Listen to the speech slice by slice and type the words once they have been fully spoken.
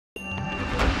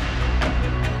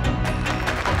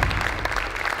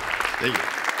Thank you.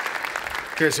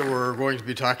 Okay, so we're going to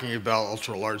be talking about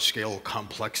ultra-large-scale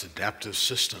complex adaptive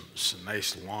systems, a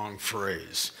nice long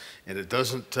phrase. And it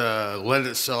doesn't lend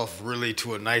itself really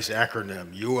to a nice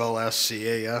acronym,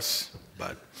 ULSCAS,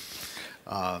 but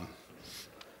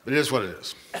it is what it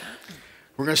is.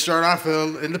 We're going to start off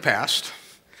in the past.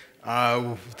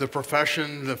 The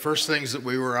profession, the first things that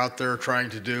we were out there trying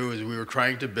to do is we were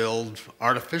trying to build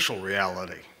artificial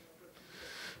reality.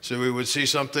 So we would see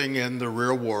something in the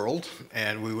real world,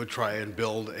 and we would try and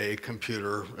build a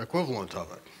computer equivalent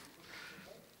of it.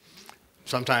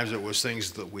 Sometimes it was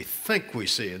things that we think we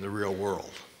see in the real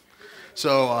world.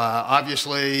 So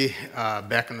obviously,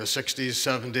 back in the 60s,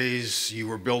 70s, you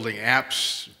were building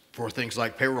apps for things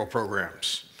like payroll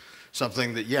programs.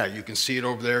 Something that, yeah, you can see it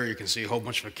over there. You can see a whole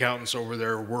bunch of accountants over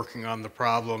there working on the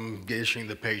problem, issuing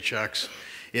the paychecks.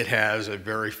 It has a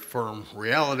very firm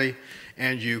reality,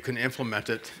 and you can implement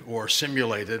it or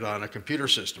simulate it on a computer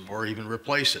system or even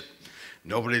replace it.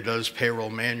 Nobody does payroll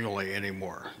manually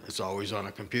anymore. It's always on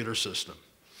a computer system.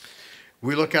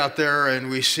 We look out there and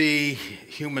we see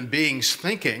human beings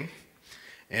thinking,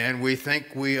 and we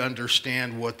think we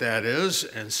understand what that is,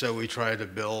 and so we try to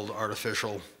build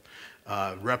artificial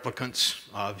replicants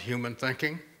of human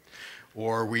thinking.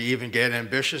 Or we even get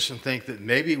ambitious and think that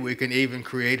maybe we can even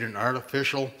create an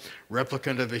artificial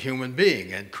replicant of a human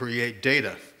being and create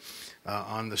data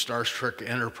on the Starship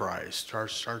Enterprise.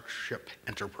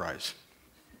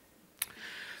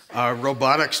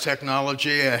 Robotics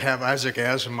technology, I have Isaac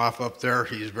Asimov up there.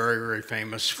 He's very, very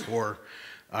famous for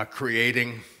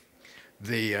creating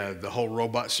the whole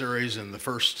robot series and the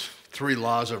first 3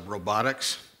 laws of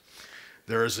robotics.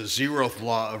 There is a 0th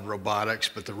law of robotics,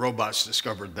 but the robots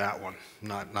discovered that one,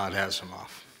 not Asimov.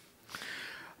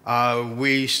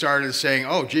 We started saying,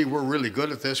 oh, gee, we're really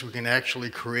good at this. We can actually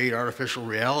create artificial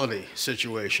reality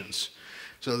situations.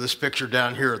 So this picture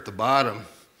down here at the bottom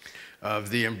of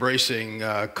the embracing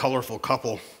colorful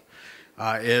couple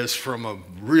is from a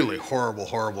really horrible,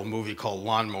 horrible movie called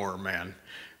Lawnmower Man,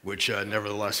 which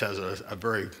nevertheless has a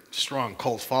very strong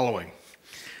cult following.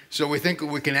 So we think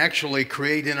we can actually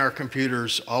create in our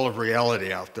computers all of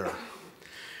reality out there.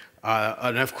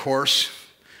 And of course,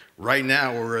 right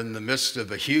now we're in the midst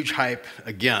of a huge hype,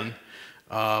 again,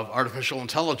 of artificial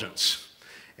intelligence.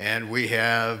 And we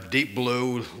have Deep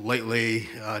Blue, lately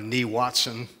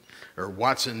Watson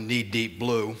knee Deep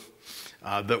Blue,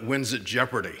 that wins at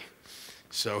Jeopardy.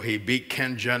 So he beat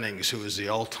Ken Jennings, who is the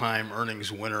all-time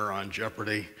earnings winner on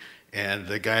Jeopardy, and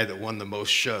the guy that won the most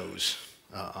shows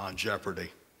on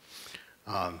Jeopardy.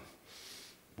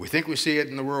 We think we see it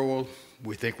in the real world.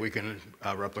 We think we can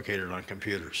replicate it on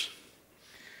computers.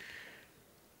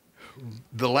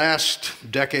 The last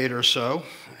decade or so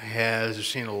has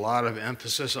seen a lot of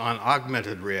emphasis on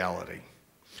augmented reality.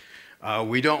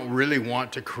 We don't really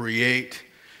want to create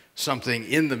something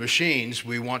in the machines.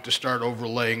 We want to start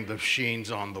overlaying the machines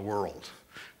on the world.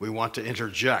 We want to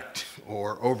interject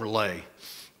or overlay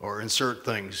or insert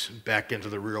things back into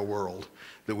the real world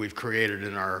that we've created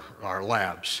in our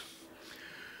labs.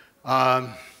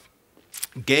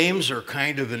 Games are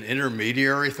kind of an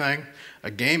intermediary thing.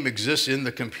 A game exists in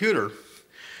the computer,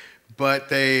 but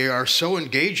they are so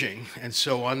engaging and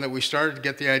so on that we started to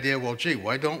get the idea, well, gee,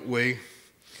 why don't we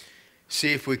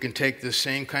see if we can take this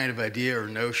same kind of idea or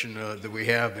notion that we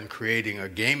have in creating a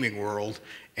gaming world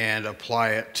and apply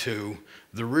it to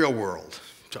the real world,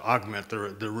 to augment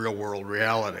the real world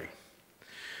reality.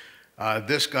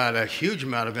 This got a huge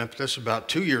amount of impetus about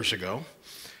 2 years ago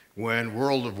when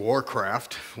World of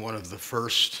Warcraft, one of the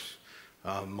first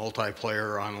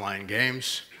multiplayer online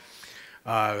games,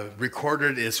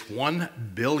 recorded its 1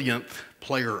 billionth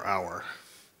player hour.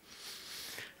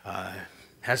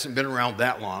 Hasn't been around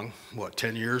that long, what,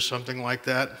 10 years, something like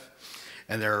that?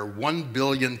 And there are 1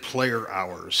 billion player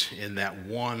hours in that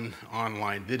one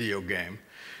online video game.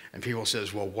 And people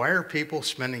says, well, why are people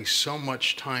spending so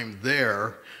much time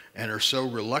there and are so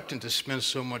reluctant to spend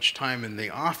so much time in the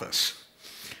office?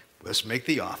 Let's make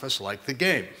the office like the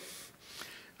game.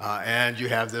 And you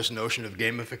have this notion of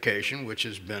gamification, which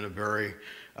has been a very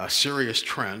serious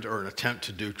trend, or an attempt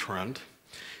to do trend.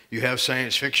 You have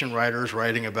science fiction writers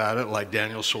writing about it, like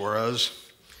Daniel Suarez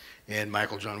and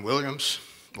Walter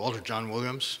John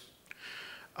Williams.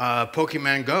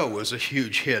 Pokemon Go was a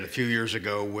huge hit a few years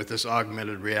ago with this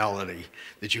augmented reality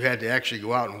that you had to actually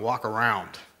go out and walk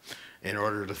around in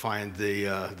order to find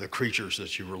the creatures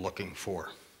that you were looking for.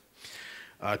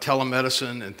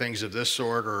 Telemedicine and things of this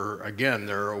sort are, again,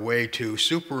 they're a way to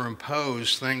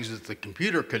superimpose things that the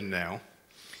computer can now,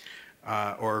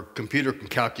 or computer can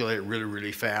calculate really,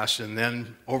 really fast, and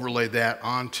then overlay that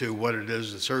onto what it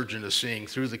is the surgeon is seeing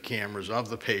through the cameras of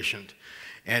the patient,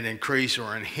 and increase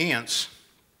or enhance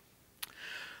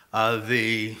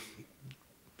the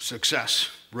success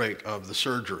rate of the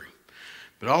surgery.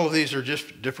 But all of these are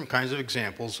just different kinds of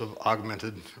examples of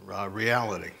augmented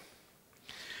reality.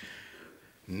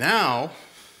 Now,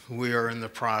 we are in the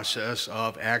process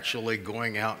of actually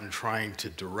going out and trying to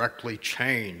directly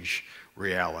change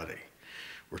reality.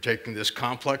 We're taking this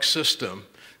complex system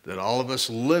that all of us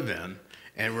live in,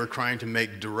 and we're trying to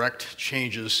make direct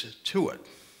changes to it.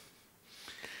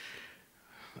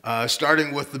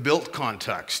 Starting with the built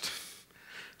context.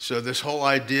 So this whole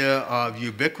idea of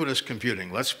ubiquitous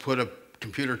computing, let's put a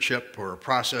computer chip or a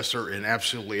processor in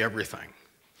absolutely everything.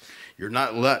 You're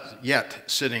not yet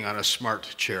sitting on a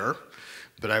smart chair,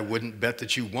 but I wouldn't bet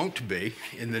that you won't be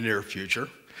in the near future,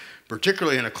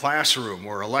 particularly in a classroom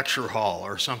or a lecture hall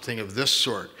or something of this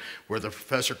sort, where the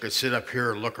professor could sit up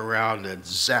here and look around and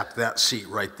zap that seat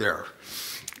right there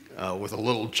with a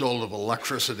little jolt of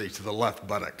electricity to the left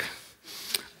buttock.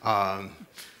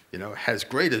 You know, it has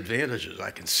great advantages.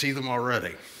 I can see them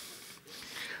already.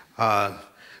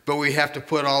 But we have to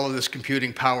put all of this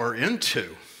computing power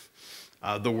into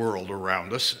the world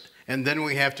around us, and then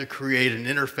we have to create an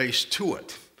interface to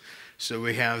it. So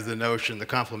we have the notion, the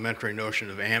complementary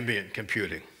notion of ambient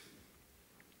computing,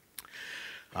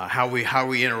 how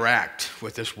we interact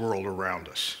with this world around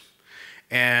us.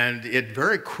 And it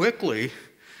very quickly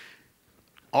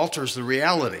alters the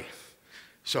reality.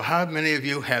 So how many of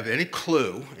you have any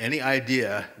clue, any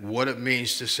idea what it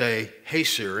means to say, "Hey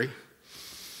Siri"?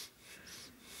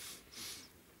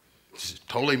 It's a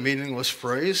totally meaningless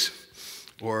phrase.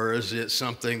 Or is it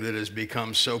something that has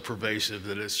become so pervasive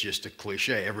that it's just a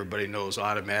cliche? Everybody knows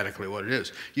automatically what it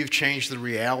is. You've changed the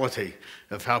reality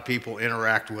of how people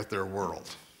interact with their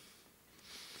world.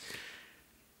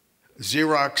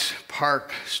 Xerox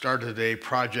PARC started a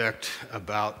project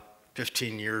about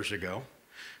 15 years ago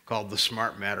called the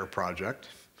Smart Matter Project.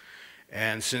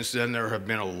 And since then, there have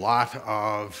been a lot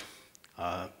of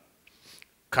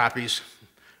copies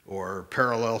or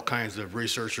parallel kinds of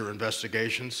research or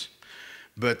investigations.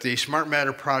 But the Smart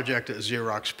Matter project at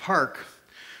Xerox PARC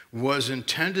was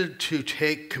intended to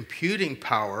take computing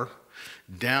power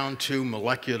down to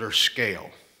molecular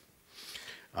scale.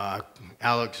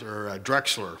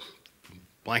 Drexler,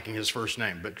 blanking his first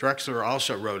name, but Drexler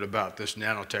also wrote about this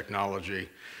nanotechnology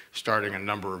starting a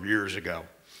number of years ago.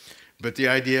 But the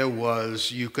idea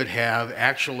was you could have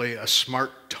actually a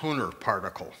smart toner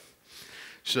particle,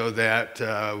 so that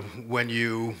when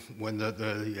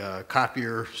the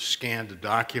copier scanned a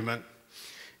document,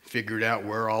 figured out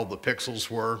where all the pixels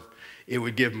were, it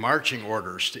would give marching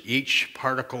orders to each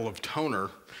particle of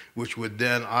toner, which would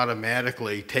then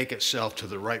automatically take itself to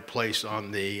the right place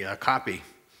on the copy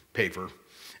paper.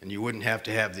 And you wouldn't have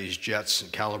to have these jets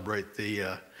and calibrate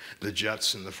the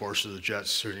jets and the force of the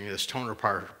jets turning this toner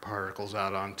particles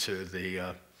out onto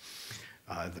the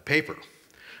paper.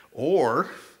 Or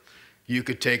you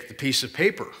could take the piece of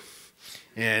paper,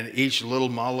 and each little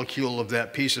molecule of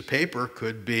that piece of paper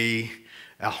could be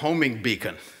a homing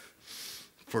beacon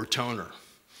for toner.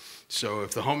 So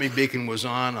if the homing beacon was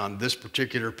on this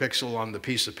particular pixel on the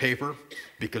piece of paper,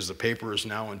 because the paper is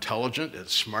now intelligent,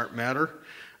 it's smart matter,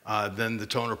 then the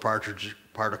toner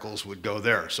particles would go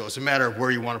there. So it's a matter of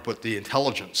where you want to put the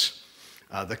intelligence,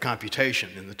 the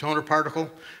computation, in the toner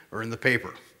particle or in the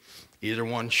paper. Either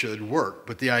one should work,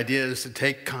 but the idea is to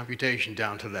take computation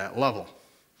down to that level.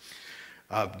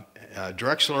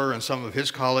 Drexler and some of his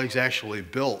colleagues actually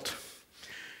built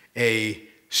a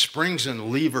springs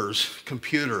and levers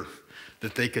computer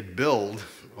that they could build,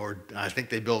 or I think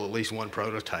they built at least one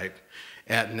prototype,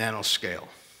 at nanoscale.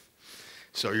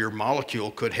 So your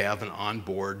molecule could have an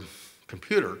onboard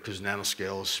computer, because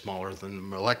nanoscale is smaller than the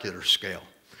molecular scale.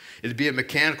 It'd be a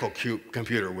mechanical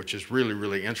computer, which is really,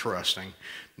 really interesting,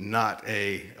 not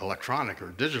a electronic or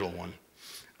digital one,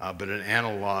 but an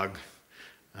analog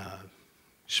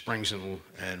springs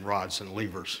and rods and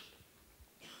levers.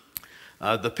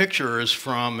 The picture is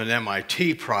from an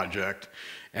MIT project,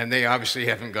 and they obviously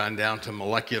haven't gone down to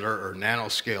molecular or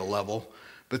nanoscale level,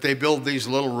 but they build these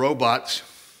little robots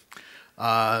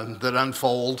that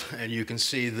unfold, and you can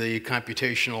see the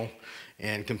computational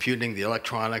and computing the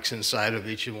electronics inside of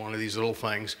each one of these little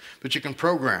things, but you can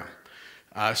program.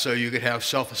 So you could have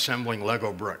self-assembling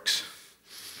Lego bricks.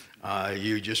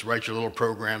 You just write your little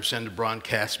program, send a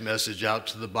broadcast message out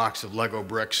to the box of Lego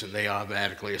bricks, and they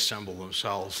automatically assemble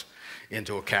themselves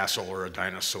into a castle or a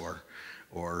dinosaur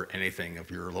or anything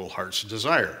of your little heart's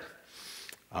desire.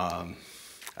 I'm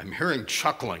hearing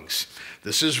chucklings.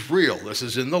 This is real. This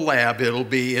is in the lab. It'll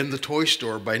be in the toy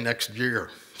store by next year.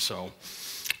 So,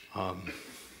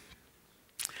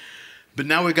 But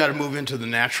now we've got to move into the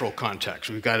natural context.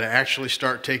 We've got to actually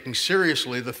start taking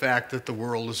seriously the fact that the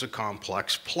world is a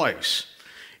complex place.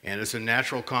 And it's a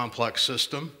natural complex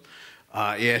system.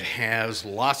 It has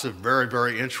lots of very,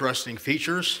 very interesting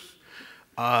features.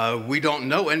 We don't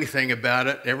know anything about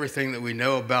it. Everything that we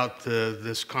know about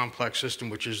this complex system,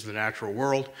 which is the natural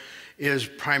world, is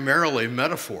primarily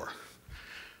metaphor.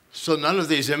 So none of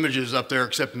these images up there,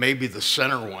 except maybe the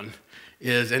center one,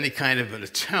 is any kind of an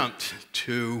attempt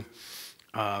to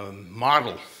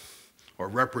model or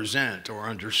represent or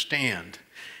understand.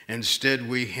 Instead,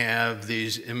 we have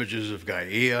these images of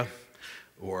Gaia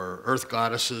or earth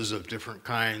goddesses of different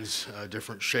kinds,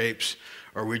 different shapes,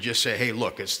 or we just say, hey,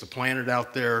 look, it's the planet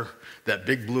out there, that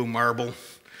big blue marble,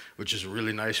 which is a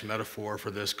really nice metaphor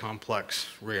for this complex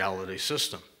reality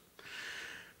system.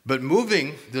 But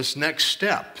moving this next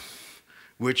step,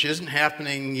 which isn't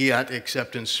happening yet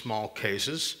except in small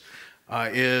cases,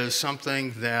 is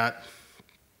something that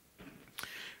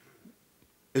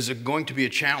is going to be a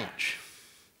challenge.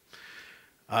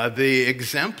 The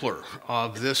exemplar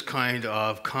of this kind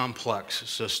of complex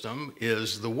system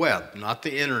is the web, not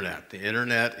the internet. The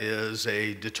internet is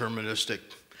a deterministic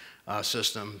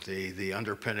system, the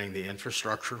underpinning, the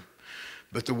infrastructure.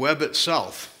 But the web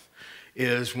itself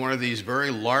is one of these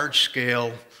very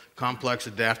large-scale, complex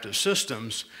adaptive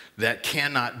systems that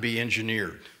cannot be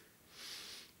engineered.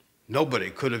 Nobody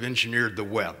could have engineered the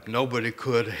web. Nobody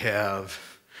could have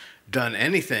done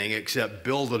anything except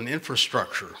build an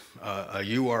infrastructure, a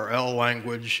URL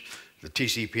language, the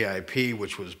TCP/IP,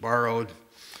 which was borrowed,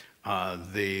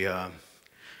 the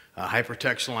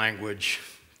hypertext language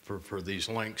for these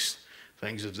links,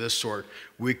 things of this sort.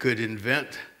 We could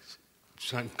invent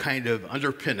some kind of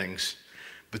underpinnings,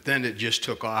 but then it just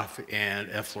took off and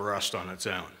effloresced on its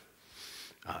own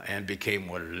and became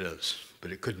what it is.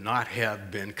 But it could not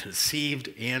have been conceived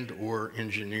and or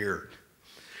engineered.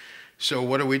 So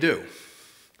what do?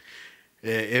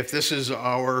 If this is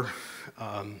our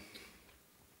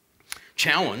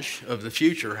challenge of the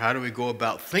future, how do we go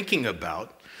about thinking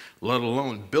about, let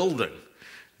alone building,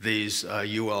 these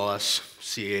ULS,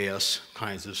 CAS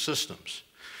kinds of systems?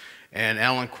 And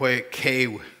Alan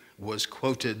Kay was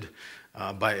quoted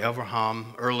by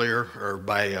Abraham earlier, or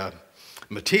by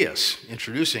Matthias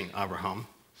introducing Abraham,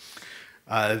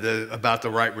 about the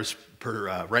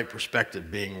right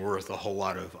perspective being worth a whole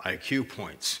lot of IQ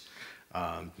points.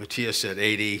 Matthias said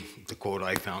 80, the quote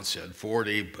I found said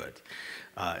 40, but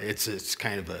it's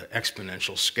kind of an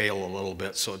exponential scale a little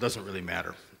bit, so it doesn't really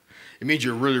matter. It means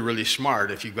you're really, really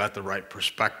smart if you've got the right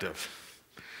perspective.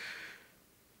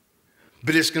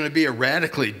 But it's going to be a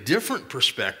radically different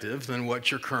perspective than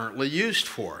what you're currently used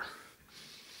for.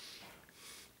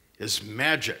 Is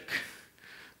magic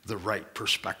the right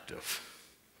perspective?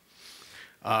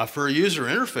 For a user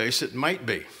interface, it might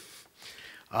be.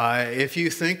 If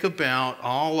you think about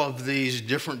all of these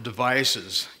different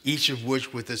devices, each of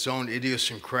which with its own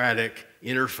idiosyncratic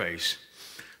interface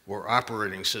or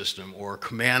operating system or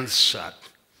command set,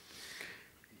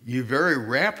 you very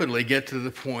rapidly get to the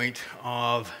point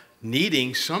of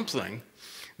needing something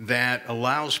that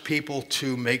allows people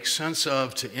to make sense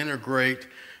of, to integrate,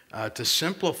 to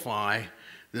simplify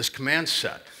this command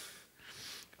set.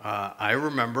 I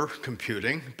remember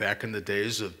computing back in the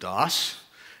days of DOS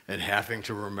and having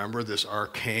to remember this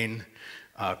arcane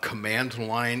command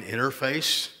line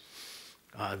interface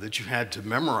that you had to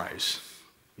memorize,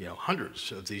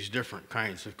 hundreds of these different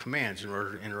kinds of commands in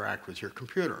order to interact with your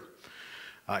computer.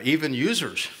 Even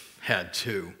users had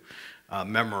to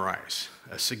memorize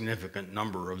a significant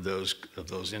number of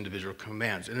those individual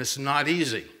commands, and it's not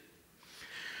easy.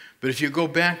 But if you go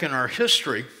back in our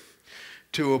history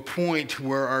to a point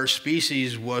where our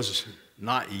species was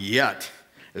not yet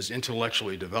as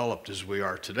intellectually developed as we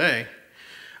are today,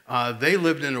 they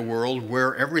lived in a world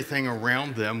where everything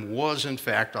around them was, in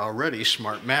fact, already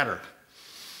smart matter.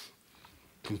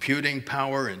 Computing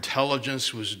power,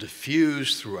 intelligence was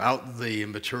diffused throughout the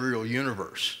material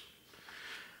universe.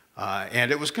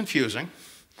 And it was confusing,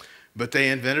 but they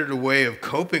invented a way of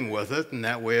coping with it, and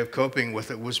that way of coping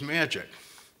with it was magic.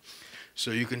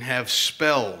 So you can have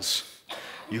spells,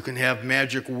 you can have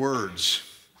magic words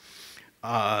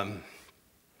that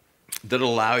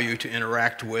allow you to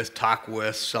interact with, talk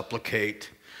with, supplicate,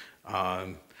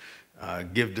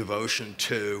 give devotion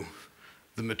to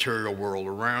the material world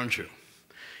around you.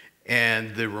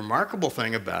 And the remarkable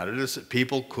thing about it is that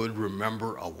people could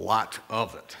remember a lot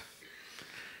of it.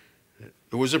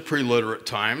 It was a pre-literate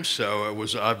time, so it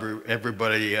was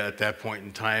everybody at that point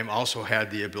in time also had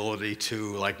the ability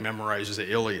to memorize the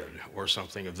Iliad or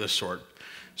something of this sort.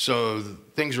 So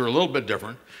things were a little bit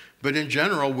different, But in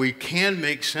general, we can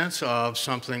make sense of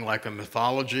something like a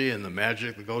mythology and the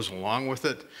magic that goes along with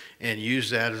it and use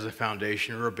that as a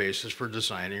foundation or a basis for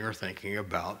designing or thinking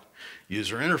about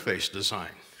user interface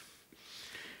design.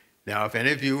 Now, if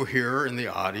any of you here in the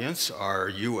audience are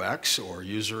UX or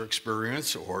user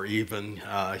experience or even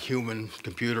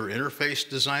human-computer interface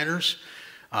designers,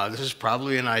 this is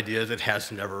probably an idea that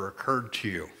has never occurred to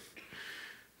you.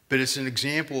 But it's an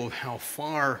example of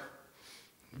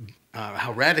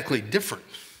how radically different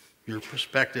your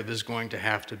perspective is going to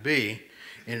have to be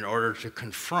in order to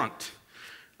confront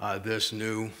this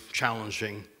new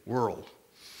challenging world.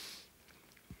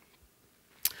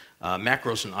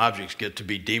 Macros and objects get to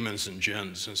be demons and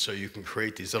djinns, and so you can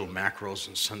create these little macros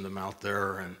and send them out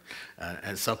there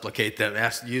and supplicate them,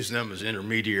 use them as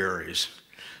intermediaries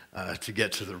to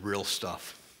get to the real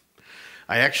stuff.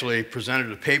 I actually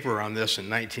presented a paper on this in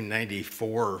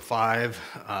 1994 or 5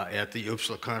 at the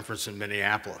UPSLA conference in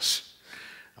Minneapolis,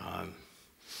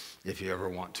 if you ever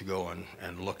want to go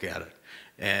and look at it.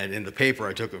 And in the paper,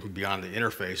 I took it beyond the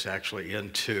interface actually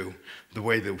into the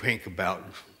way they think about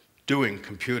doing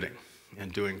computing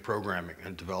and doing programming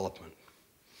and development.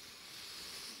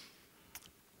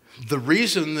 The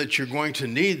reason that you're going to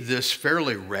need this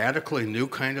fairly radically new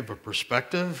kind of a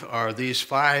perspective are these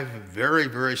 5 very,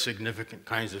 very significant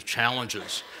kinds of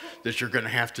challenges that you're going to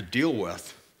have to deal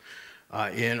with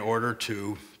in order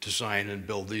to design and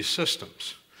build these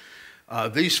systems.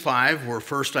 These 5 were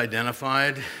first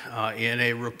identified in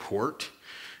a report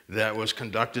that was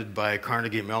conducted by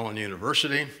Carnegie Mellon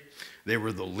University. They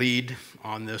were the lead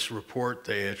on this report.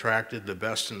 They attracted the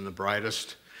best and the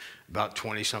brightest, about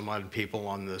 20-some-odd people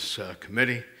on this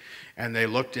committee, and they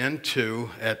looked into,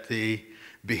 at the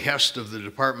behest of the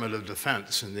Department of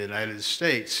Defense in the United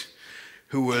States,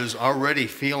 who was already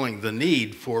feeling the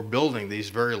need for building these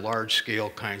very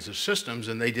large-scale kinds of systems,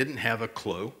 and they didn't have a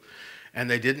clue, and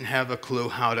they didn't have a clue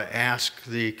how to ask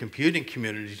the computing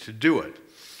community to do it.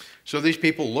 So these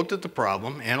people looked at the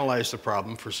problem, analyzed the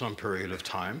problem for some period of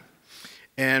time,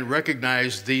 and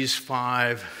recognized these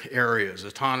 5 areas: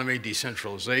 autonomy,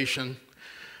 decentralization,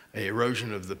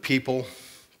 erosion of the people,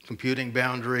 computing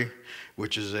boundary,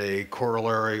 which is a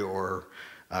corollary or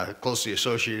closely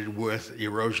associated with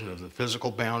erosion of the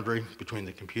physical boundary between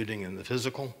the computing and the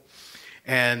physical.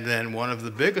 And then one of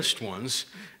the biggest ones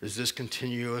is this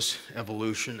continuous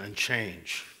evolution and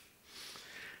change.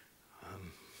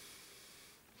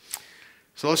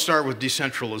 So let's start with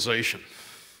decentralization.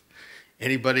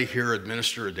 Anybody here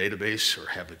administer a database or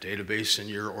have a database in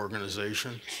your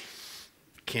organization?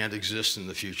 Can't exist in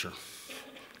the future.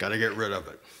 Got to get rid of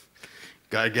it.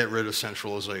 Got to get rid of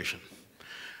centralization.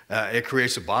 It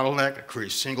creates a bottleneck. It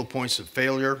creates single points of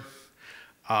failure.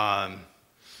 One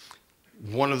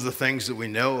of the things that we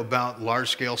know about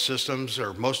large-scale systems,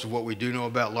 or most of what we do know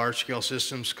about large-scale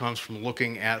systems, comes from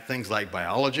looking at things like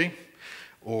biology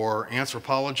or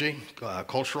anthropology,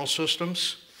 cultural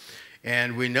systems.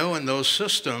 And we know in those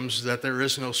systems that there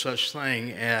is no such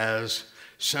thing as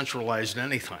centralized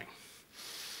anything.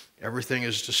 Everything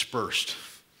is dispersed.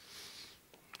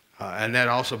 And that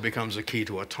also becomes a key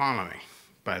to autonomy,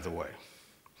 by the way.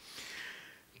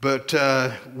 But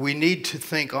we need to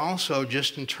think also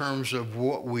just in terms of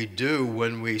what we do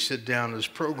when we sit down as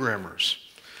programmers,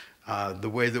 the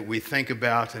way that we think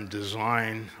about and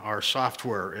design our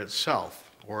software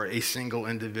itself, or a single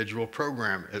individual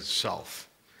program itself.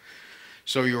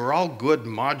 So you're all good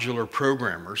modular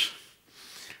programmers,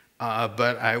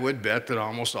 but I would bet that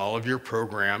almost all of your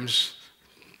programs,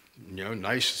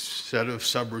 nice set of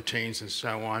subroutines and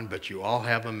so on, but you all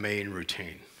have a main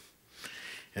routine.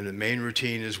 And the main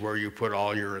routine is where you put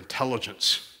all your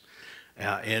intelligence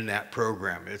in that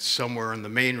program. It's somewhere in the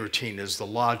main routine is the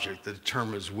logic that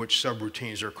determines which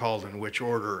subroutines are called in which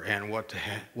order and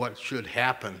what should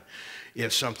happen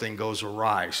if something goes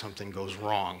awry, something goes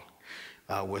wrong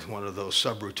with one of those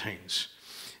subroutines.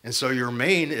 And so your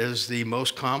main is the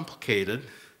most complicated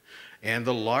and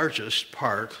the largest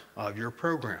part of your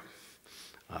program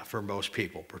for most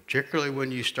people, particularly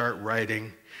when you start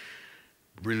writing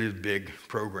really big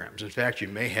programs. In fact, you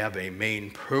may have a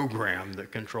main program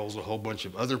that controls a whole bunch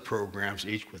of other programs,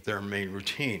 each with their main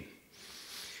routine.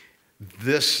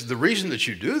 The reason that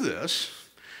you do this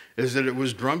is that it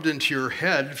was drummed into your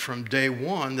head from day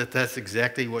one that that's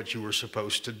exactly what you were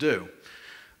supposed to do.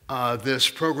 This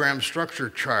program structure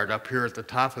chart up here at the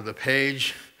top of the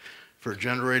page for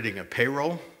generating a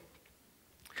payroll,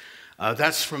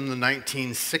 that's from the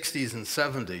 1960s and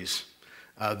 70s.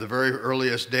 The very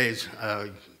earliest days,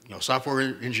 software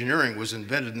engineering was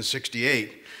invented in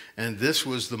 '68, and this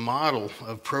was the model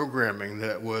of programming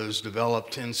that was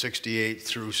developed in '68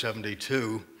 through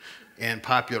 '72 and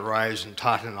popularized and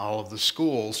taught in all of the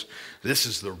schools. This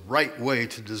is the right way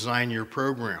to design your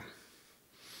program.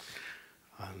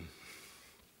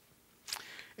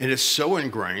 And it's so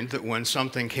ingrained that when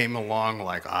something came along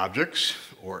like objects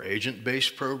or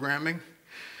agent-based programming,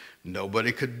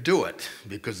 nobody could do it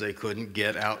because they couldn't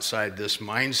get outside this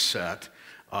mindset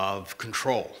of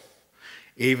control.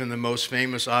 Even the most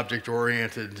famous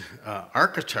object-oriented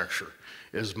architecture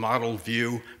is model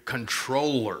view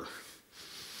controller.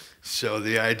 So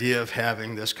the idea of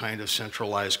having this kind of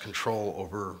centralized control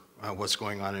over what's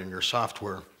going on in your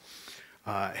software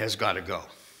has got to go.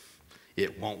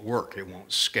 It won't work, it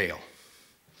won't scale.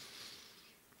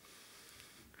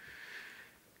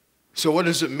 So what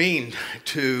does it mean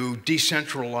to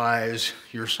decentralize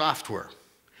your software?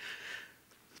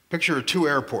 Picture two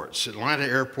airports. Atlanta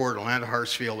Airport, Atlanta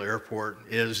Hartsfield Airport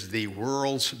is the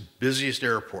world's busiest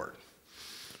airport,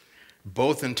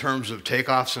 both in terms of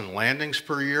takeoffs and landings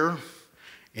per year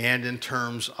and in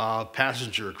terms of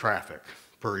passenger traffic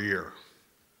per year.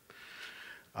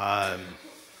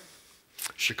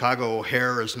 Chicago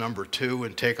O'Hare is number 2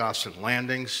 in takeoffs and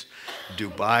landings.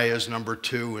 Dubai is number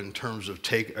 2 in terms of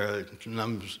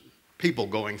people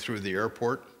going through the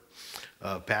airport,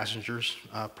 passengers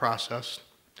processed.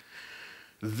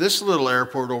 This little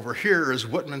airport over here is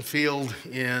Whitman Field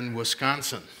in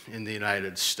Wisconsin in the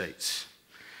United States.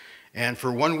 And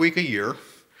for 1 week a year,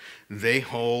 they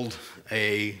hold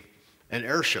an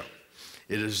air show.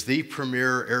 It is the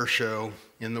premier air show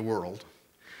in the world.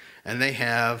 And they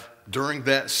have, during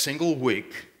that single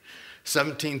week,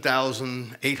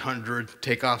 17,800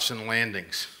 takeoffs and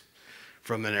landings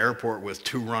from an airport with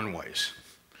 2 runways.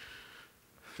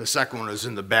 The second one is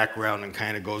in the background and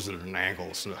kind of goes at an angle.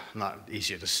 It's not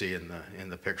easy to see in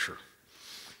the picture.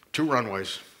 2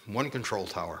 runways, 1 control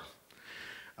tower.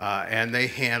 And they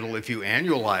handle, if you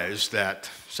annualize that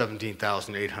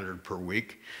 17,800 per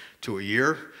week to a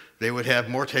year, they would have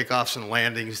more takeoffs and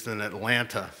landings than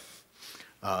Atlanta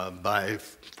by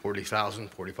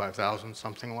 40,000, 45,000,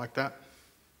 something like that.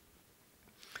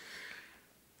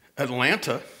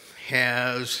 Atlanta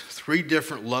has 3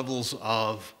 different levels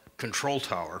of control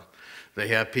tower. They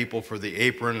have people for the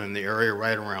apron and the area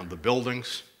right around the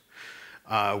buildings,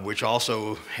 which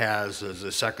also has as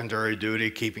a secondary duty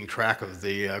keeping track of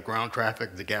the ground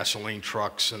traffic, the gasoline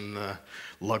trucks and the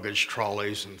luggage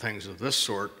trolleys and things of this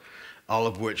sort, all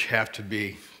of which have to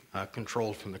be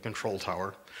controlled from the control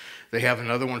tower. They have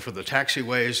another one for the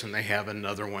taxiways, and they have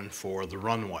another one for the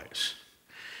runways.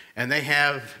 And they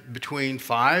have between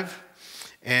 5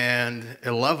 and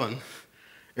 11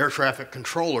 air traffic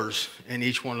controllers in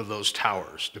each one of those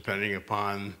towers, depending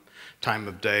upon time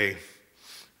of day,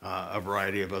 a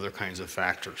variety of other kinds of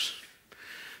factors.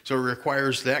 So it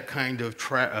requires that kind of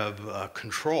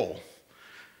control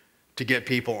to get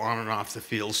people on and off the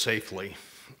field safely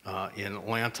in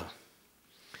Atlanta.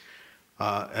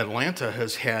 Atlanta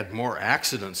has had more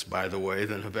accidents, by the way,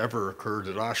 than have ever occurred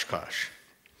at Oshkosh.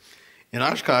 In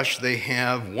Oshkosh, they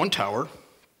have 1 tower,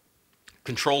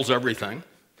 controls everything,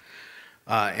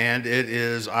 and it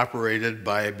is operated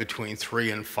by between 3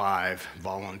 and 5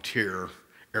 volunteer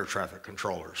air traffic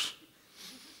controllers.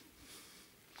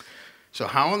 So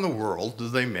how in the world do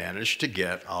they manage to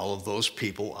get all of those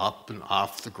people up and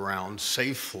off the ground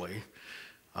safely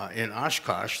in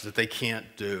Oshkosh that they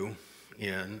can't do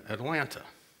in Atlanta?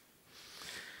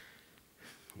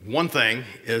 One thing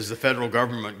is the federal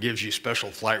government gives you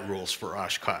special flight rules for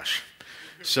Oshkosh.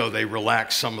 So they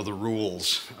relax some of the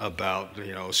rules about,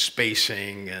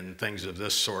 spacing and things of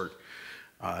this sort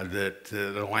that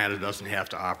Atlanta doesn't have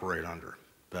to operate under.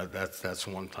 That's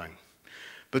one thing.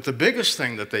 But the biggest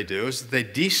thing that they do is that they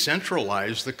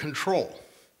decentralize the control.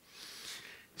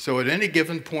 So at any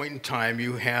given point in time,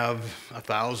 you have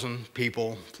 1,000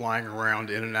 people flying around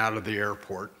in and out of the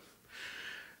airport.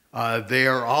 They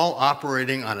are all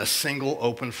operating on a single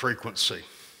open frequency.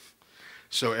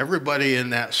 So everybody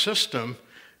in that system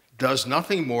does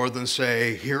nothing more than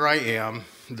say, here I am,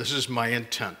 this is my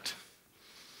intent.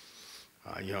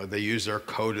 They use their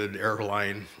coded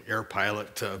airline, air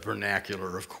pilot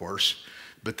vernacular, of course,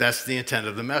 but that's the intent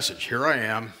of the message. Here I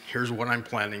am, here's what I'm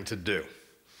planning to do.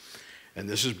 And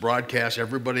this is broadcast,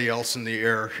 everybody else in the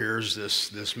air hears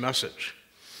this message.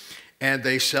 And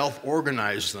they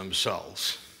self-organize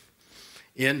themselves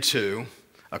into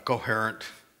a coherent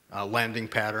landing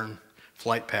pattern,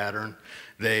 flight pattern.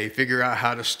 They figure out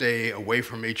how to stay away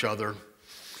from each other.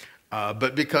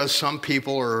 But because some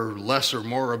people are less or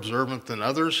more observant than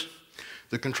others,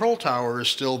 the control tower is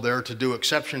still there to do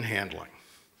exception handling.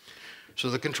 So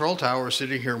the control tower is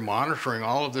sitting here monitoring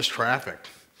all of this traffic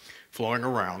flowing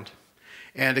around.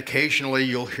 And occasionally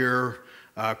you'll hear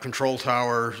control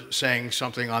tower saying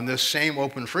something on this same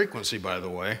open frequency, by the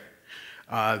way,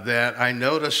 that I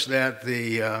noticed that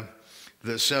the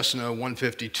Cessna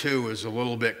 152 is a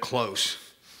little bit close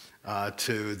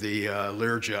to the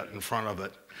Learjet in front of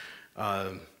it.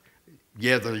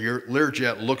 Yeah, the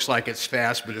Learjet looks like it's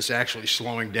fast, but it's actually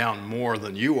slowing down more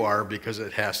than you are because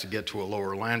it has to get to a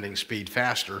lower landing speed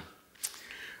faster.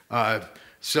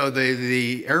 So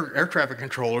the air traffic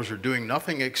controllers are doing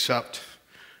nothing except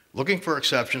looking for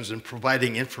exceptions and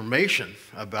providing information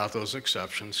about those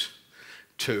exceptions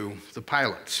to the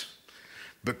pilots.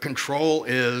 But control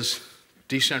is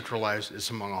decentralized, it's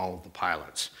among all of the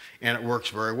pilots, and it works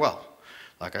very well.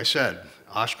 Like I said,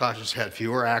 Oshkosh has had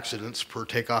fewer accidents per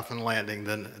takeoff and landing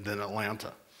than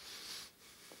Atlanta.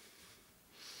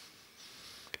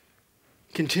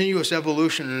 Continuous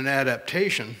evolution and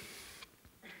adaptation,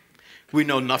 we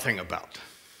know nothing about,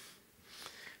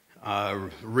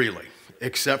 really,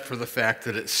 except for the fact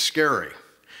that it's scary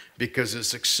because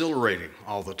it's accelerating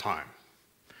all the time.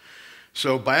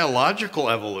 So biological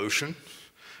evolution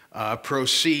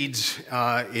proceeds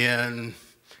in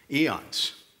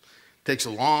eons. It takes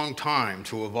a long time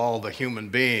to evolve a human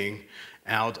being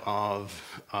out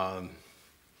of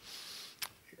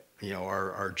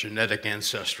our genetic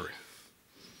ancestry.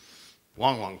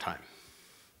 Long time.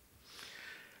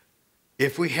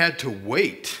 If we had to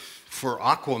wait for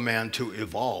Aquaman to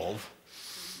evolve,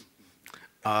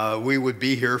 we would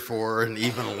be here for an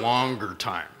even longer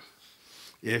time.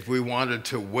 If we wanted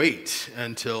to wait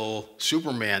until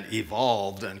Superman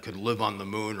evolved and could live on the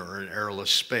moon or in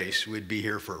airless space, we'd be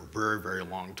here for a very, very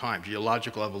long time.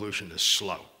 Geological evolution is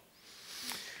slow.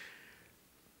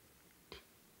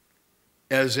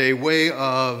 As a way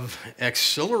of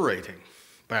accelerating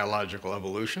biological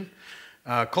evolution,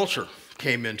 culture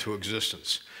came into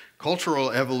existence.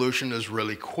 Cultural evolution is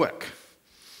really quick,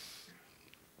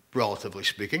 relatively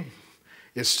speaking.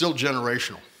 It's still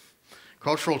generational.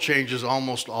 Cultural changes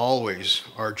almost always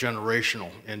are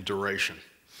generational in duration,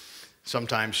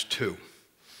 sometimes 2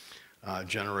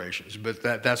 generations, but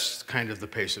that's kind of the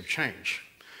pace of change.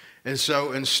 And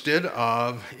so instead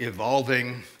of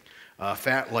evolving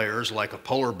fat layers like a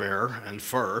polar bear and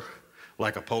fur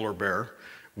like a polar bear,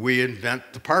 we invent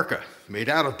the parka made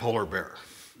out of polar bear.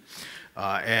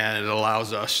 And it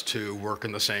allows us to work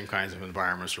in the same kinds of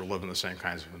environments or live in the same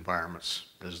kinds of environments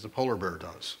as the polar bear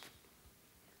does.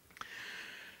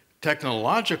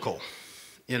 Technological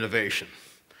innovation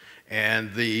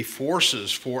and the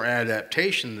forces for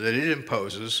adaptation that it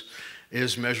imposes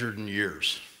is measured in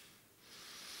years.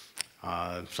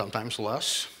 Sometimes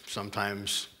less,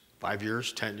 sometimes 5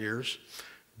 years, 10 years,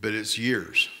 but it's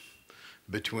years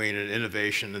between an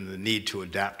innovation and the need to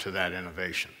adapt to that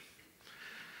innovation.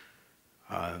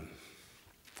 And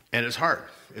it's hard.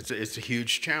 It's a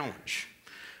huge challenge.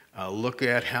 Look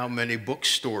at how many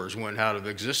bookstores went out of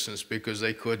existence because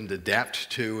they couldn't adapt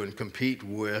to and compete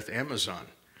with Amazon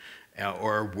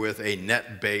or with a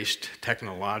net-based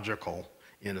technological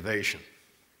innovation.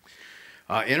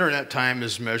 Internet time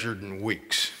is measured in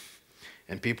weeks,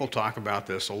 and people talk about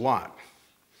this a lot.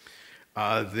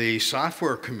 The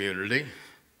software community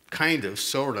kind of,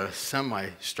 sort of,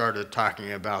 started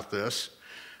talking about this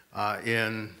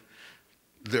in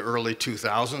the early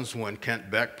 2000s when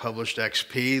Kent Beck published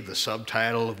XP, the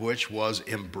subtitle of which was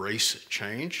Embrace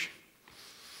Change.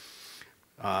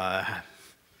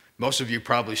 Most of you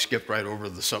probably skipped right over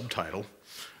the subtitle,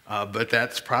 but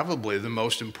that's probably the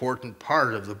most important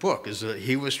part of the book, is that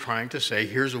he was trying to say,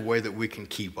 here's a way that we can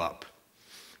keep up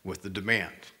with the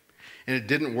demand. And it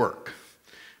didn't work.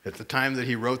 At the time that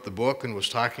he wrote the book and was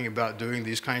talking about doing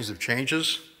these kinds of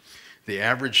changes, the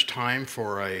average time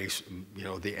for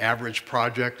the average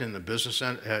project in the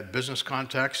business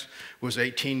context was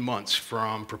 18 months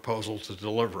from proposal to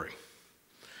delivery.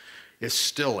 It's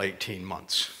still 18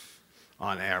 months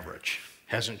on average.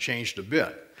 Hasn't changed a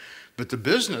bit. But the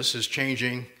business is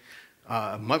changing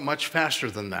much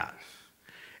faster than that.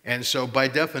 And so by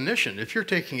definition, if you're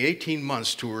taking 18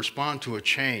 months to respond to a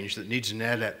change that needs an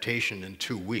adaptation in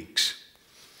 2 weeks,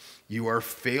 you are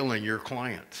failing your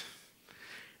client.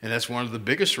 And that's one of the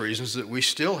biggest reasons that we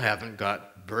still haven't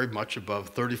got very much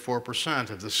above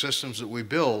 34% of the systems that we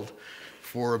build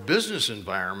for a business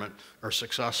environment are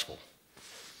successful.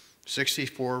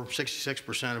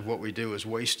 66% of what we do is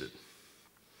wasted.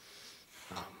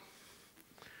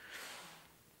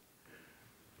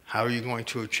 How are you going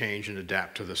to change and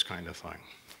adapt to this kind of thing?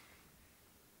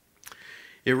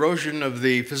 Erosion of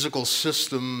the physical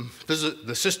system,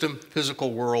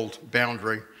 physical world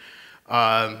boundary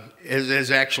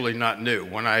is actually not new.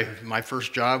 When my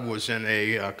first job was in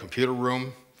a computer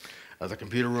room. The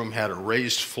computer room had a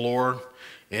raised floor.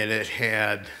 and it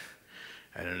had,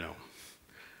 I don't know,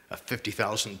 a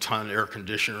 50,000-ton air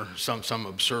conditioner, some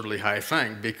absurdly high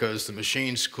thing, because the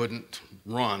machines couldn't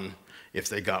run if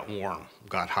they got warm,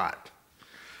 got hot.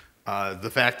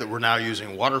 The fact that we're now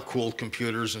using water-cooled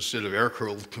computers instead of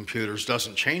air-cooled computers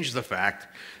doesn't change the fact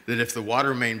that if the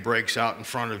water main breaks out in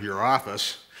front of your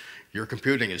office, your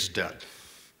computing is dead,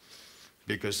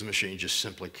 because the machine just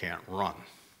simply can't run.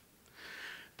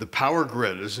 The power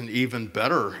grid is an even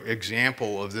better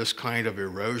example of this kind of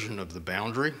erosion of the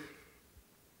boundary.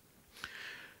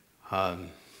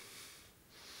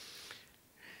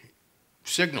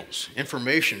 Signals,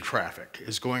 information traffic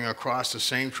is going across the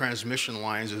same transmission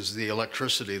lines as the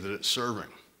electricity that it's serving.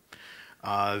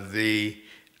 The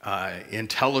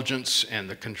intelligence and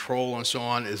the control and so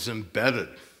on is embedded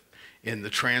in the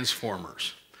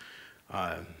transformers.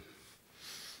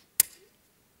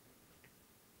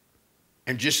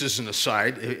 And just as an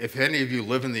aside, if any of you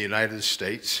live in the United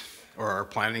States or are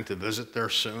planning to visit there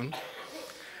soon,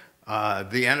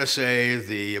 the NSA,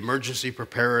 the emergency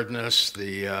preparedness,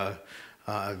 the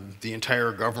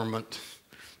entire government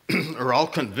are all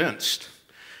convinced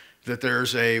that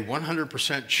there's a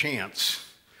 100% chance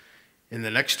in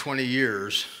the next 20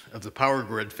 years of the power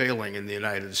grid failing in the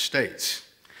United States,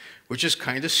 which is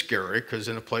kind of scary because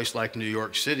in a place like New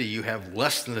York City, you have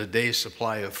less than a day's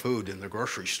supply of food in the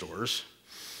grocery stores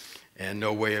and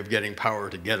no way of getting power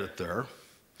to get it there.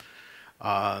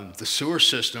 The sewer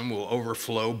system will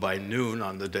overflow by noon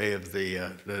on the day of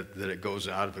that it goes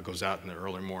out, if it goes out in the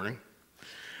early morning,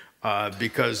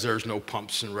 because there's no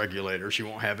pumps and regulators. You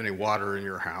won't have any water in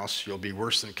your house. You'll be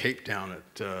worse than Cape Town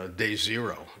at day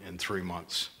 0 in 3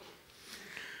 months.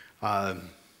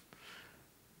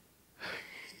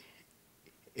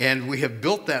 And we have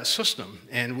built that system,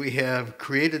 and we have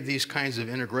created these kinds of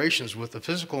integrations with the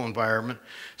physical environment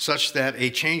such that a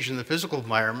change in the physical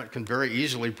environment can very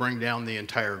easily bring down the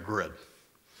entire grid.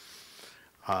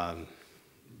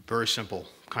 Very simple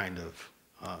kind of.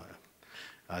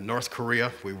 North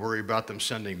Korea, we worry about them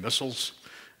sending missiles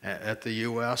at the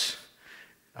US.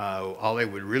 All they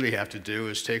would really have to do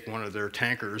is take one of their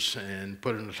tankers and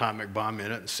put an atomic bomb in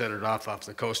it and set it off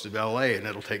the coast of LA, and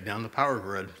it'll take down the power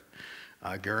grid.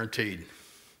 Guaranteed.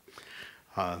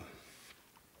 But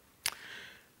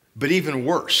even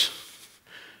worse,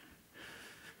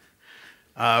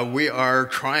 we are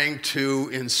trying to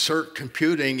insert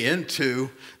computing into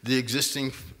the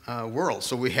existing world.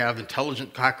 So we have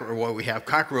intelligent we have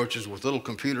cockroaches with little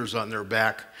computers on their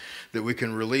back that we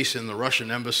can release in the Russian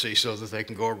embassy so that they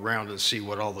can go around and see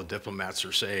what all the diplomats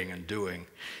are saying and doing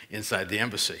inside the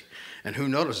embassy. And who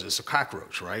notices? A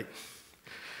cockroach, right?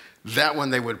 That one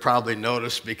they would probably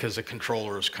notice because the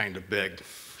controller is kind of big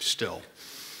still.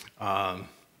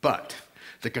 But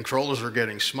the controllers are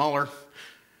getting smaller,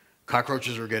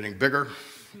 cockroaches are getting bigger,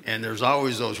 and there's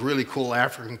always those really cool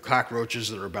African cockroaches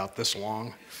that are about this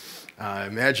long.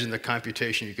 Imagine the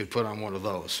computation you could put on one of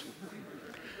those.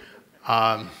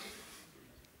 But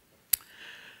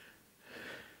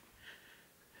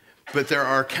there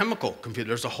are chemical computers.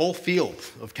 There's a whole field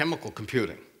of chemical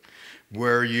computing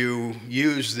where you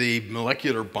use the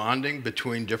molecular bonding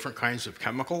between different kinds of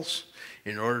chemicals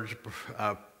in order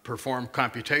to perform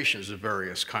computations of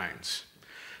various kinds.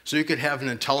 So you could have an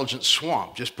intelligent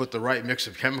swamp, just put the right mix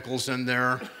of chemicals in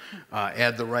there,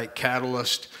 add the right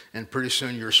catalyst, and pretty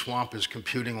soon your swamp is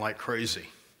computing like crazy.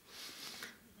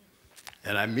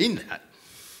 And I mean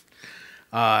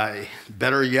that.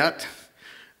 Better yet,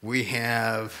 we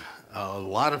have a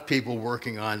lot of people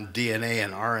working on DNA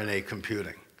and RNA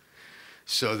computing,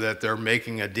 so that they're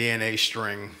making a DNA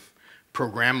string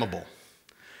programmable.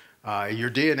 Your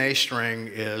DNA string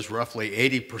is roughly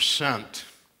 80%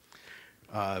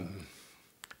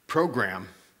 program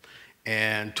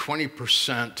and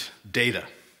 20% data.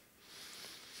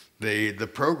 The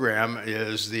program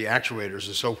is the actuators,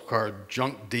 the so-called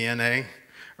junk DNA,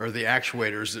 or the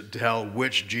actuators that tell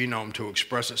which genome to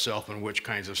express itself in which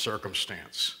kinds of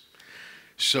circumstance.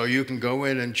 So you can go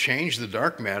in and change the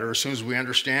dark matter as soon as we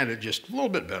understand it just a little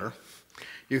bit better.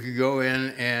 You could go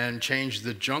in and change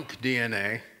the junk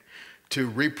DNA to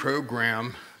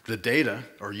reprogram the data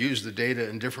or use the data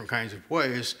in different kinds of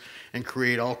ways and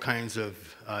create all kinds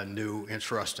of new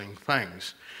interesting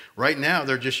things. Right now,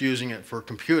 they're just using it for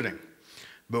computing.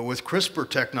 But with CRISPR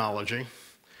technology,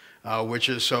 which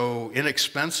is so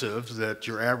inexpensive that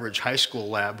your average high school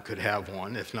lab could have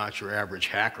one, if not your average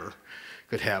hacker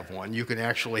could have one, you can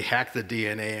actually hack the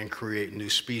DNA and create new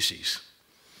species.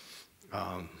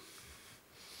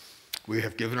 We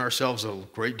have given ourselves a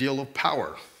great deal of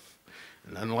power.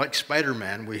 And unlike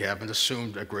Spider-Man, we haven't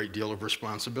assumed a great deal of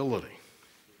responsibility.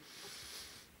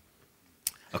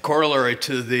 A corollary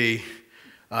to the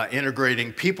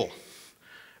integrating people,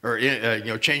 or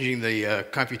changing the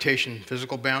computation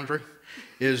physical boundary,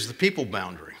 is the people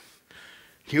boundary.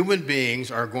 Human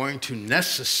beings are going to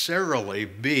necessarily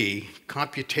be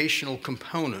computational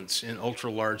components in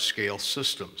ultra-large scale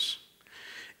systems.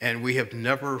 And we have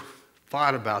never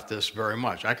thought about this very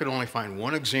much. I could only find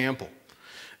one example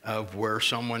of where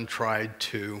someone tried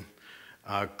to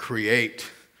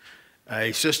create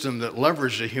a system that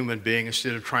leveraged a human being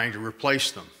instead of trying to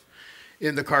replace them.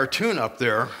 In the cartoon up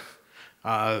there,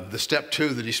 the step 2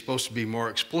 that he's supposed to be more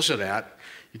explicit at,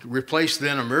 you can replace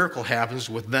then a miracle happens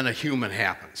with then a human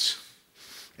happens.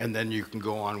 And then you can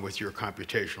go on with your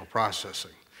computational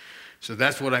processing. So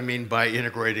that's what I mean by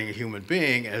integrating a human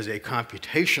being as a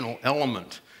computational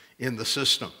element in the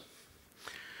system.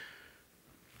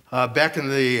 Back in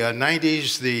the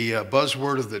 90s, the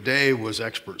buzzword of the day was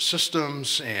expert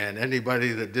systems, and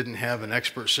anybody that didn't have an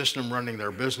expert system running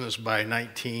their business by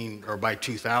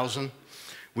 2000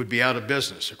 would be out of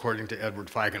business, according to Edward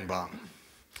Feigenbaum.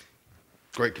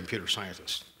 Great computer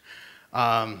scientist,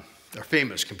 a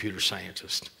famous computer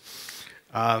scientist.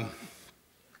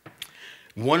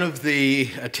 One of the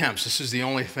attempts, this is the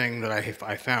only thing that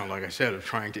I found, like I said, of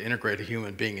trying to integrate a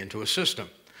human being into a system.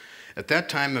 At that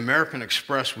time, American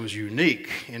Express was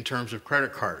unique in terms of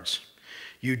credit cards.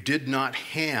 You did not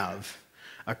have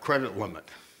a credit limit.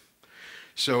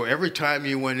 So every time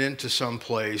you went into some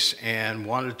place and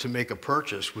wanted to make a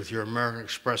purchase with your American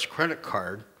Express credit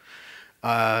card,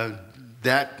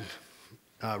 that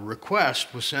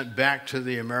request was sent back to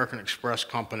the American Express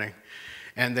company,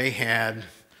 and they had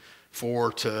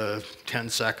 4 to 10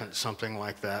 seconds, something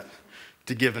like that,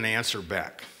 to give an answer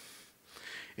back.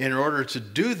 In order to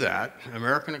do that,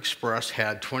 American Express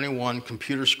had 21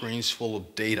 computer screens full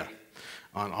of data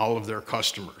on all of their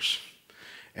customers.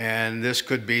 And this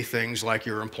could be things like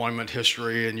your employment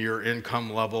history and your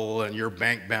income level and your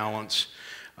bank balance,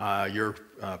 your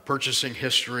purchasing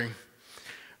history.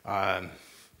 But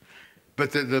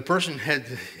the person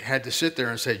had to sit there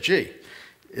and say, gee,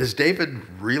 is David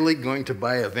really going to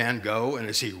buy a Van Gogh, and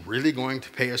is he really going to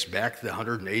pay us back the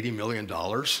 $180 million?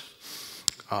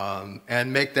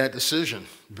 And make that decision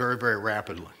very, very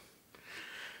rapidly.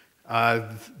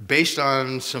 Based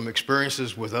on some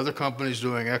experiences with other companies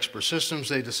doing expert systems,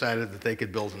 they decided that they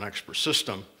could build an expert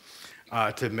system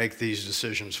to make these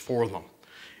decisions for them.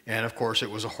 And of course,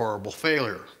 it was a horrible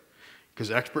failure,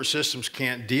 because expert systems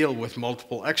can't deal with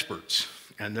multiple experts.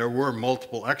 And there were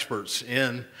multiple experts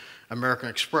in American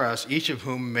Express, each of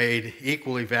whom made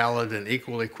equally valid and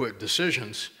equally quick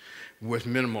decisions with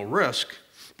minimal risk,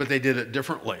 but they did it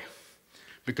differently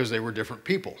because they were different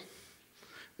people.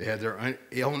 They had their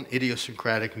own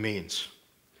idiosyncratic means.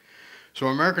 So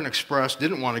American Express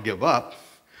didn't want to give up.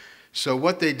 So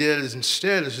what they did is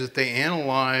instead is that they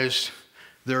analyzed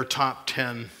their top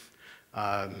 10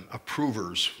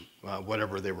 approvers,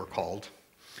 whatever they were called,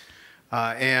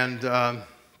 and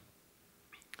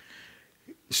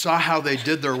saw how they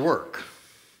did their work.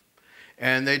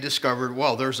 And they discovered,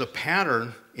 well, there's a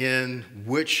pattern in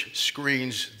which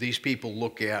screens these people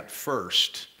look at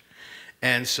first.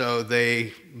 And so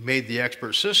they made the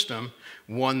expert system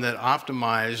one that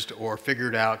optimized or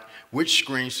figured out which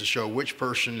screens to show which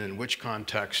person in which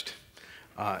context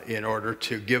in order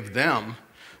to give them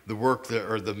the work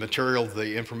or the material,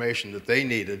 the information that they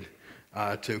needed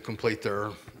to complete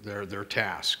their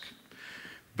task.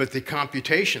 But the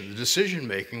computation, the decision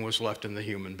making, was left in the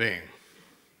human being.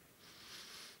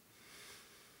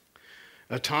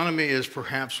 Autonomy is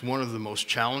perhaps one of the most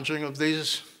challenging of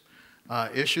these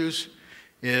issues.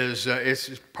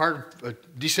 It's part of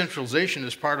decentralization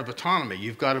is part of autonomy.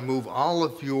 You've got to move all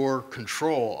of your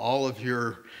control, all of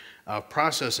your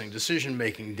processing, decision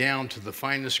making down to the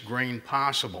finest grain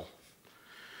possible.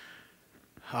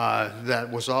 That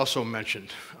was also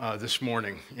mentioned this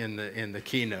morning in the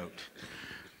keynote.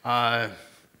 But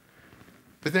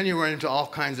then you run into all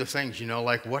kinds of things, you know,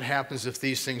 like what happens if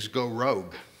these things go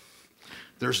rogue?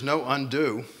 There's no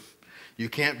undo. You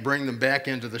can't bring them back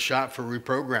into the shop for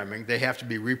reprogramming. They have to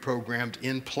be reprogrammed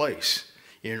in place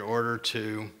in order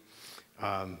to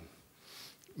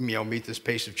meet this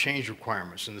pace of change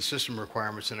requirements and the system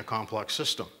requirements in a complex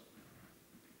system.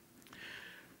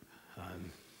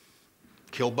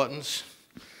 Kill buttons,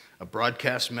 a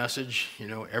broadcast message, you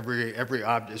know, every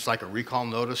object, it's like a recall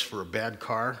notice for a bad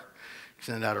car.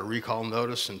 Send out a recall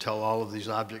notice and tell all of these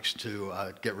objects to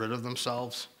get rid of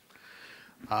themselves.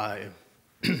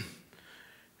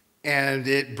 And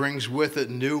it brings with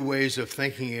it new ways of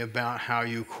thinking about how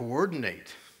you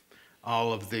coordinate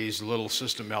all of these little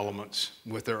system elements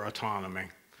with their autonomy.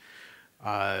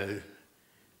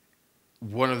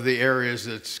 One of the areas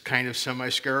that's kind of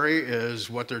semi-scary is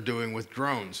what they're doing with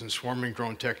drones and swarming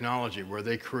drone technology, where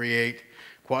they create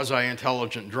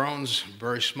quasi-intelligent drones,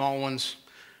 very small ones,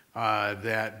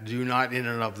 that do not in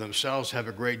and of themselves have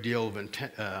a great deal of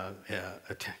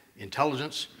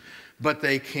intelligence, but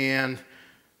they can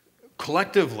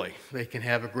collectively, they can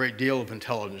have a great deal of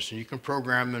intelligence, and you can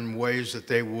program them in ways that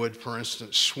they would, for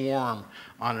instance, swarm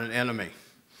on an enemy.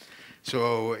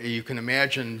 So you can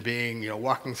imagine being,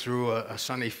 walking through a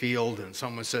sunny field and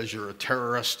someone says you're a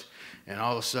terrorist, and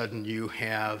all of a sudden you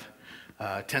have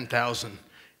 10,000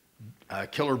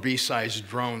 killer bee-sized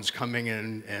drones coming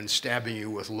in and stabbing you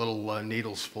with little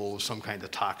needles full of some kind of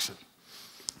toxin.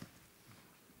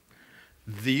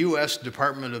 The U.S.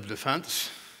 Department of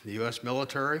Defense, the U.S.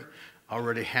 military,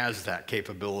 already has that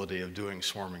capability of doing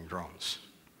swarming drones.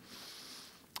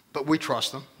 But we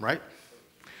trust them, right?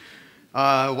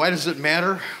 Why does it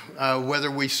matter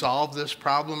whether we solve this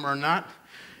problem or not?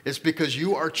 It's because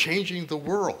you are changing the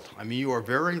world. I mean, you are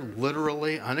very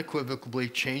literally, unequivocally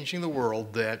changing the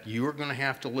world that you are going to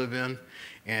have to live in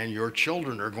and your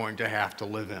children are going to have to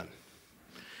live in.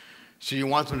 So you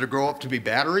want them to grow up to be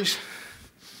batteries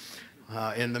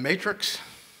in the Matrix?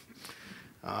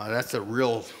 That's a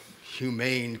real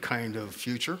humane kind of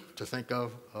future to think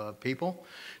of people.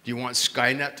 Do you want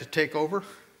Skynet to take over?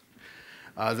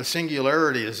 The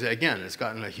singularity is, again, it's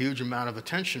gotten a huge amount of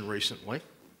attention recently.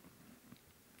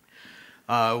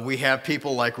 We have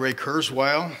people like Ray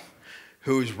Kurzweil,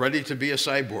 who's ready to be a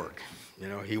cyborg.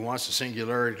 He wants the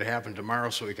singularity to happen tomorrow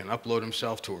so he can upload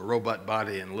himself to a robot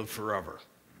body and live forever.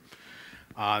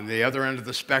 On the other end of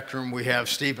the spectrum, we have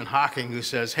Stephen Hawking, who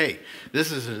says, hey,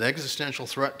 this is an existential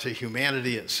threat to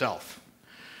humanity itself.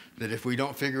 That if we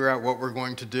don't figure out what we're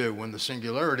going to do when the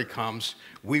singularity comes,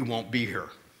 we won't be here.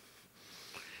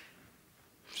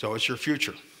 So it's your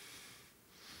future.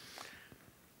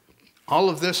 All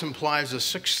of this implies a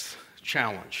sixth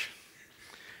challenge,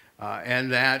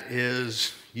 and that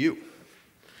is you.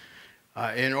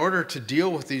 In order to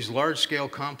deal with these large-scale,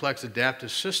 complex,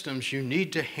 adaptive systems, you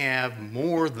need to have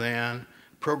more than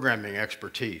programming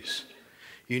expertise.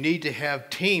 You need to have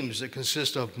teams that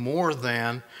consist of more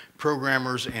than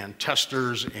programmers and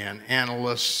testers and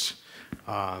analysts.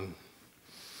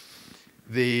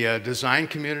 The design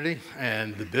community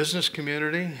and the business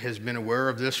community has been aware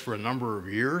of this for a number of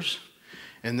years,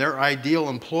 and their ideal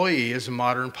employee is a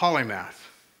modern polymath.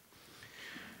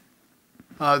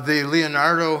 The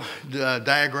Leonardo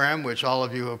diagram, which all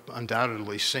of you have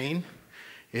undoubtedly seen,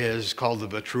 is called the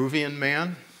Vitruvian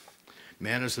Man.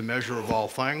 Man is the measure of all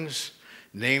things,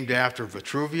 named after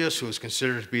Vitruvius, who is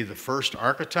considered to be the first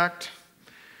architect.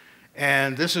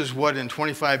 And this is what in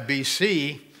 25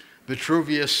 BC,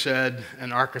 Vitruvius said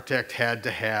an architect had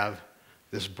to have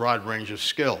this broad range of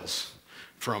skills,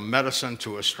 from medicine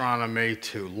to astronomy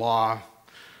to law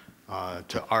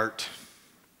to art.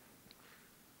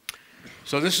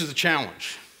 So this is the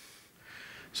challenge.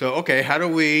 So, okay, how do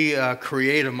we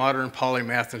create a modern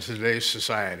polymath in today's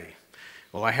society?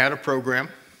 Well, I had a program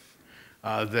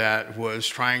that was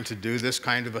trying to do this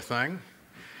kind of a thing.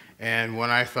 And when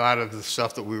I thought of the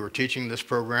stuff that we were teaching this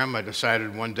program, I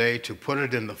decided one day to put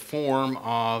it in the form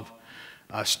of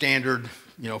standard,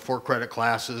 4-credit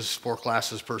classes, 4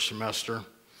 classes per semester.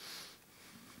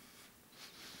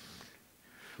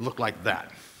 Looked like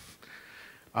that.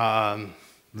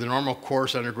 The normal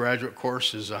course, undergraduate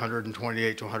course, is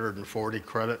 128 to 140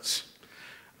 credits,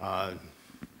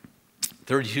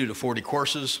 32 to 40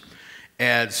 courses.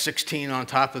 Add 16 on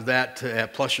top of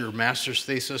that, plus your master's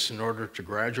thesis in order to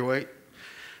graduate.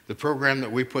 The program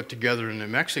that we put together in New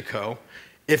Mexico,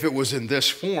 if it was in this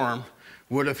form,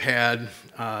 would have had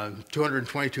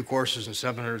 222 courses and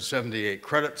 778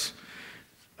 credits.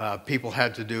 People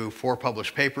had to do 4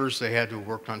 published papers. They had to have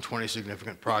worked on 20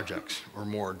 significant projects or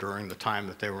more during the time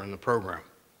that they were in the program.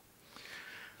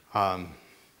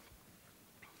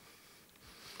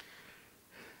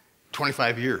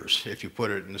 25 years, if you put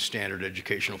it in the standard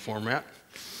educational format.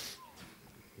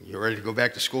 You ready to go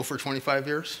back to school for 25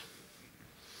 years?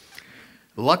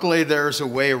 Luckily, there's a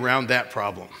way around that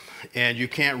problem. And you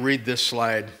can't read this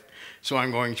slide, so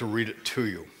I'm going to read it to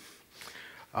you.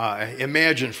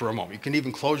 Imagine for a moment. You can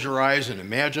even close your eyes and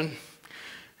imagine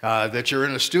that you're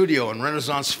in a studio in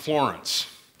Renaissance Florence.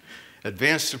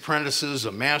 Advanced apprentices,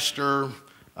 a master,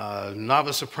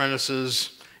 novice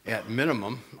apprentices, at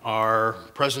minimum, are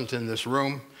present in this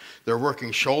room. They're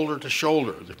working shoulder to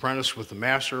shoulder. The apprentice with the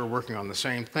master are working on the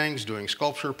same things, doing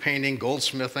sculpture, painting,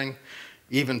 goldsmithing,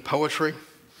 even poetry.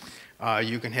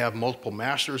 You can have multiple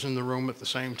masters in the room at the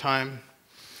same time.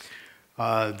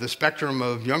 The spectrum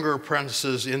of younger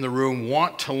apprentices in the room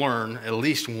want to learn at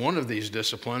least one of these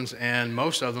disciplines, and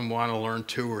most of them want to learn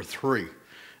 2 or 3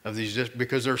 of these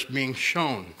because they're being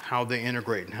shown how they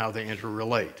integrate and how they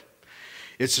interrelate.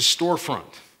 It's a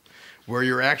storefront where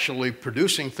you're actually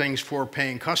producing things for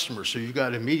paying customers, so you've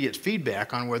got immediate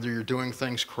feedback on whether you're doing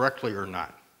things correctly or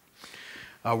not.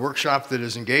 A workshop that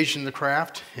is engaged in the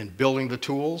craft, in building the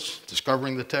tools,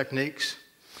 discovering the techniques.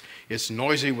 It's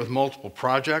noisy with multiple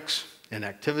projects and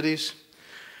activities.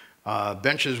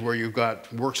 Benches where you've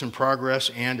got works in progress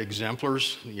and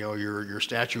exemplars. You know, your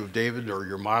statue of David, or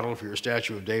your model for your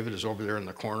statue of David, is over there in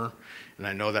the corner. And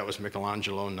I know that was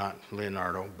Michelangelo, not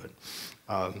Leonardo,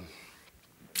 but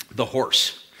the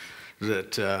horse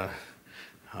that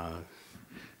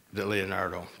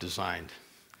Leonardo designed.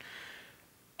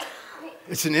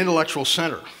 It's an intellectual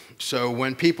center. So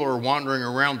when people are wandering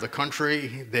around the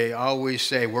country, they always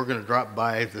say, we're going to drop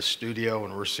by the studio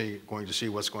and we're going to see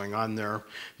what's going on there,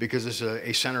 because it's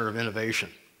a center of innovation.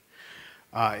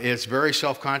 It's very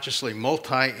self-consciously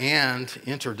multi- and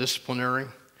interdisciplinary,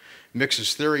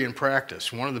 mixes theory and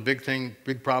practice. One of the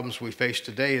big problems we face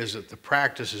today is that the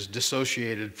practice is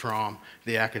dissociated from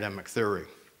the academic theory.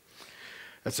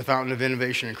 It's a fountain of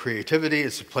innovation and creativity.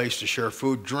 It's a place to share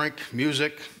food, drink,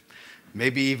 music,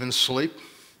 maybe even sleep.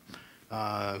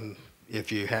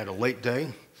 If you had a late day.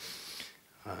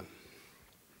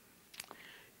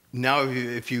 Now,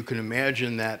 if you can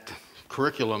imagine that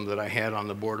curriculum that I had on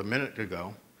the board a minute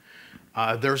ago,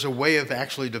 there's a way of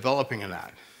actually developing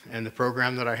that. And the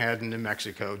program that I had in New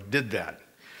Mexico did that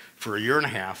for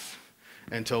 1.5 years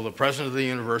until the president of the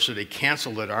university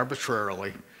canceled it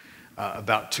arbitrarily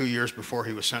about 2 years before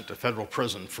he was sent to federal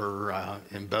prison for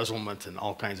embezzlement and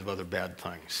all kinds of other bad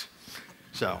things.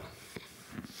 So.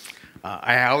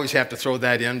 I always have to throw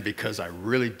that in because I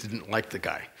really didn't like the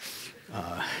guy.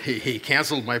 He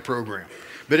canceled my program,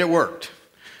 but it worked.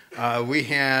 We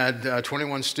had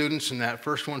 21 students in that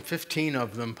first one. 15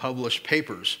 of them published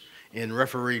papers in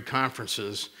refereed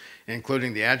conferences,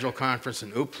 including the Agile conference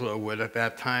and UPLA, which at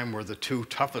that time were the 2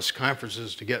 toughest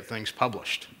conferences to get things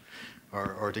published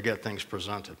or to get things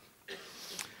presented.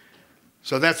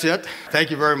 So that's it. Thank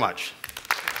you very much.